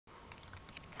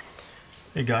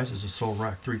Hey guys, this is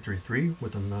SoulRack333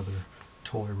 with another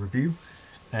toy review,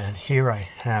 and here I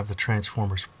have the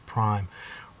Transformers Prime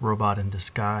Robot in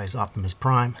Disguise Optimus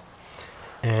Prime,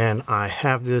 and I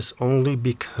have this only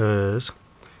because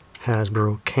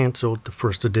Hasbro canceled the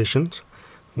first editions,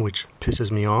 which pisses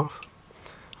me off,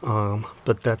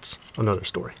 but that's another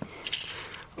story.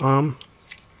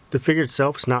 The figure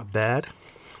itself is not bad,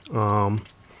 kind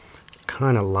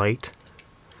of light,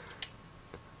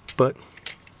 but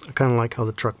I kind of like how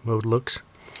the truck mode looks.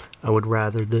 I would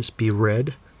rather this be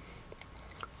red,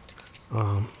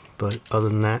 but other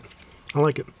than that, I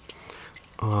like it.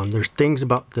 There's things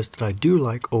about this that I do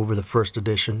like over the first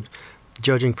edition,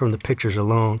 judging from the pictures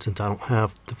alone, since I don't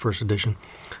have the first edition.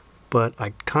 But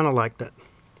I kind of like that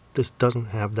this doesn't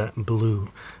have that blue.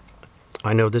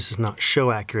 I know this is not show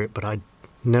accurate, but I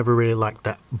never really liked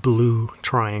that blue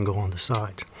triangle on the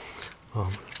sides.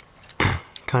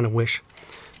 Kind of wish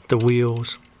the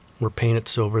wheels were painted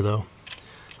silver though,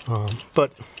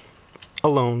 but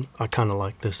alone I kind of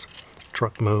like this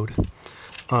truck mode.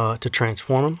 To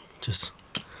transform them, just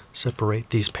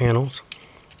separate these panels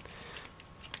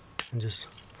and just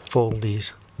fold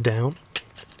these down.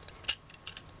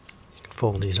 You can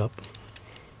fold these up,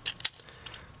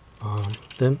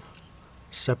 then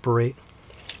separate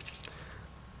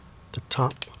the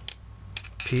top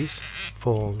piece,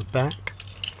 fold the back,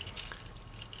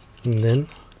 and then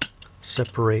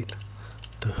separate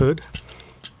the hood.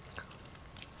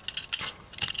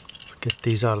 Get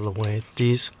these out of the way.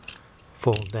 These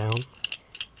fold down,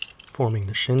 forming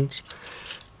the shins.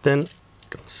 Then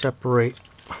separate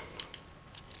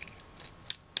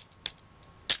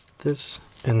this,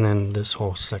 and then this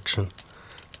whole section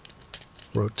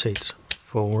rotates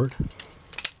forward.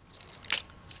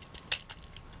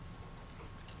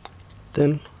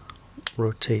 Then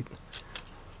rotate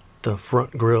the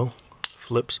front grille,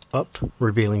 flips up,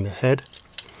 revealing the head,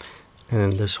 and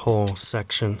then this whole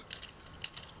section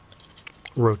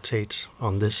rotates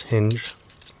on this hinge,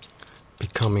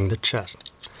 becoming the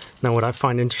chest. Now what I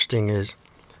find interesting is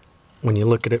when you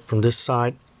look at it from this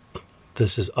side,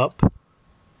 this is up,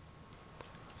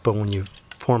 but when you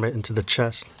form it into the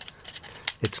chest,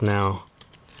 it's now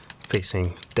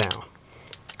facing down.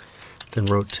 Then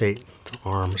rotate the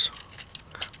arms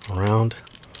around.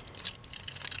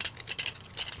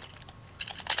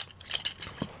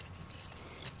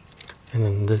 And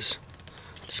then this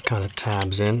just kind of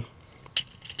tabs in.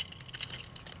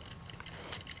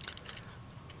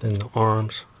 Then the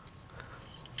arms,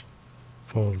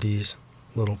 fold these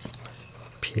little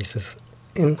pieces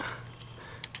in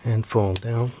and fold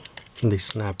down, and they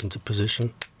snap into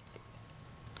position.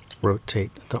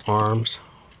 Rotate the arms,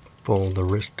 fold the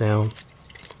wrist down.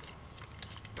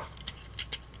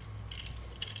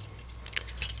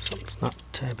 Something's not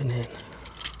tabbing in.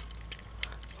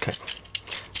 Okay.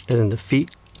 And then the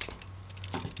feet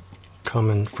come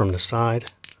in from the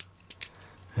side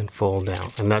and fold down.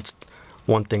 And that's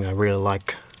one thing I really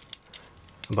like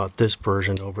about this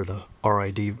version over the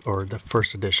RID or the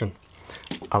first edition.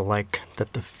 I like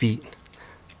that the feet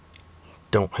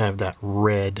don't have that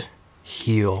red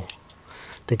heel.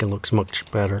 I think it looks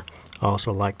much better. I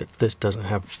also like that this doesn't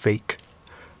have fake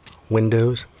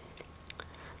windows.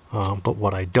 But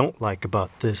what I don't like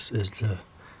about this is the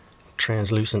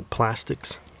translucent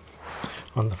plastics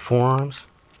on the forearms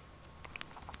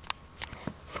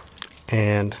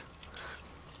and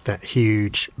that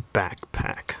huge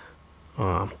backpack.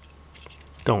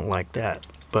 Don't like that,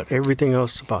 but everything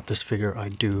else about this figure I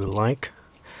do like.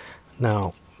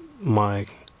 Now my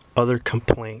other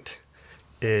complaint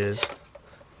is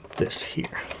this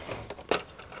here.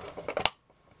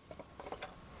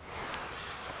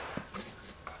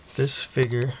 This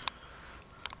figure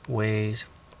weighs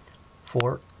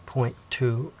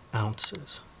 4.2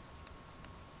 ounces.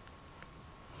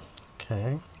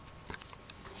 Okay.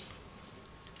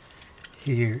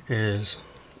 Here is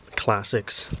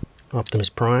Classics Optimus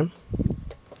Prime.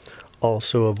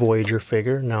 Also a Voyager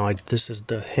figure. Now this is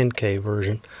the Henkei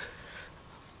version.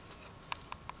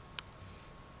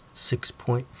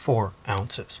 6.4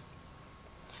 ounces.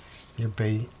 You're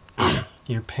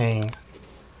paying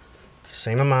the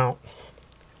same amount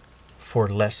for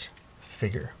less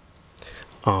figure.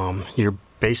 You're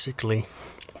basically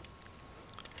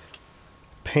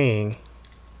paying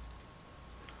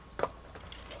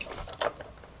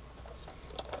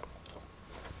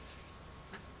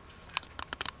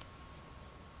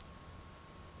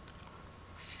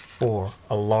for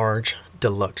a large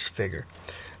deluxe figure.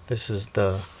 This is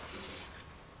the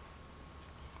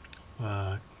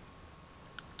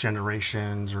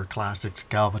Generations or Classics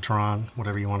Galvatron,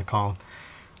 whatever you want to call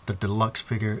them. the deluxe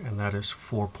figure, and that is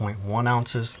 4.1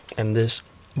 ounces. And this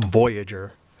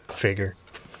Voyager figure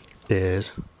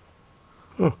is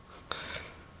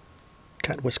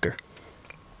cat whisker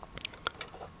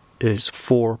is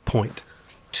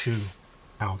 4.2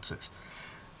 ounces.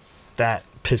 That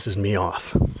pisses me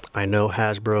off. I know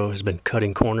Hasbro has been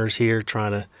cutting corners here,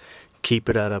 trying to keep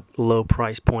it at a low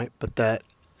price point, but that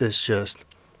is just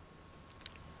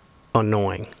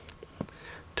annoying,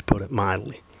 to put it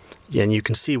mildly. Yeah, and you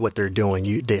can see what they're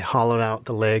doing. They hollowed out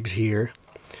the legs here.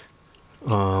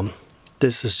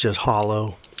 This is just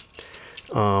hollow.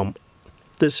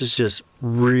 This is just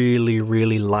really,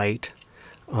 really light.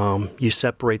 You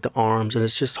separate the arms and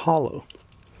it's just hollow.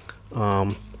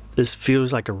 This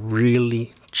feels like a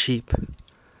really cheap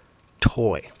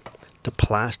toy. The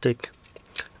plastic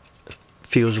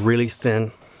feels really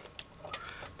thin.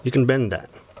 You can bend that.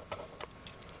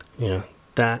 You know,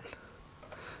 that,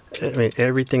 I mean,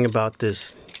 everything about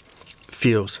this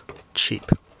feels cheap.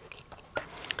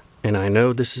 And I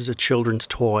know this is a children's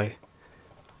toy.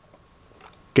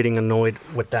 Getting annoyed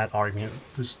with that argument.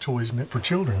 This toy is meant for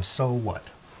children, so what?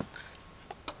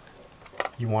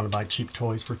 You want to buy cheap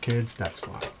toys for kids? That's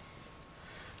fine.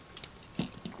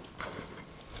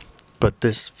 But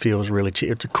this feels really cheap.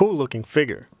 It's a cool looking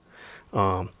figure.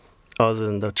 Other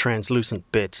than the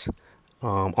translucent bits.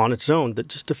 On its own,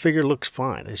 just the figure looks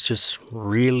fine. It's just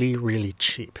really, really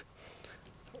cheap.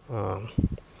 Yeah,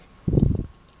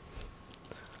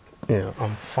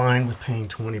 I'm fine with paying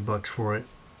 20 bucks for it.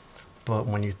 But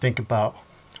when you think about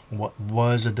what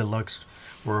was a deluxe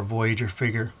or a Voyager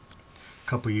figure a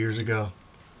couple years ago,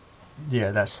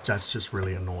 yeah, that's just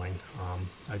really annoying.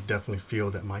 I definitely feel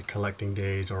that my collecting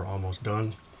days are almost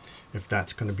done, if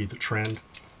that's going to be the trend.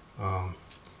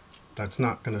 That's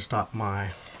not going to stop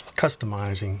my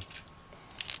customizing,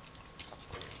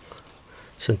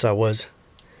 since I was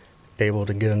able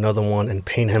to get another one and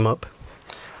paint him up.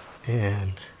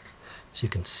 And as you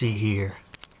can see here,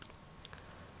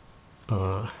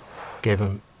 gave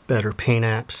him better paint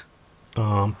apps,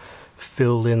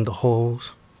 filled in the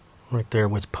holes right there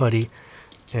with putty,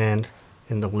 and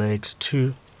in the legs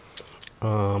too.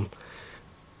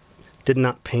 Did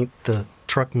not paint the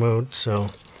truck mode, so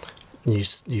you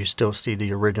still see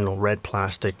the original red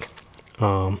plastic.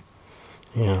 Yeah,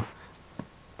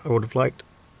 I would have liked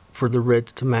for the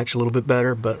reds to match a little bit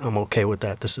better, but I'm okay with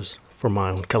that. This is for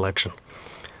my own collection.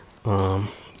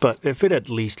 But if it at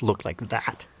least looked like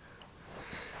that,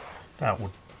 that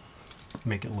would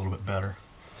make it a little bit better.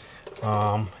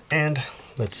 And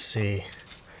let's see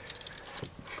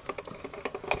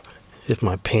if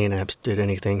my paint apps did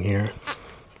anything here.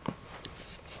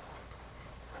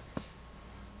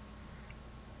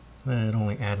 It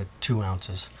only added 2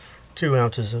 ounces. 2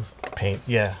 ounces of paint.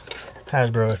 Yeah,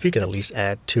 Hasbro, if you could at least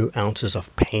add 2 ounces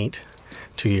of paint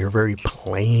to your very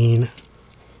plain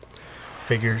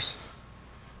figures,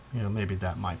 you know, maybe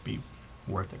that might be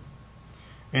worth it.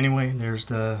 Anyway, there's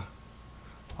the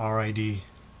RID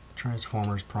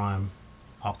Transformers Prime,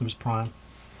 Optimus Prime.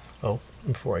 Oh,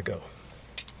 before I go,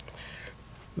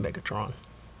 Megatron.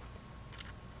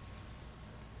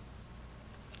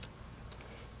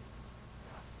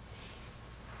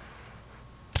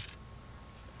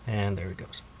 And there he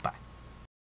goes. Bye.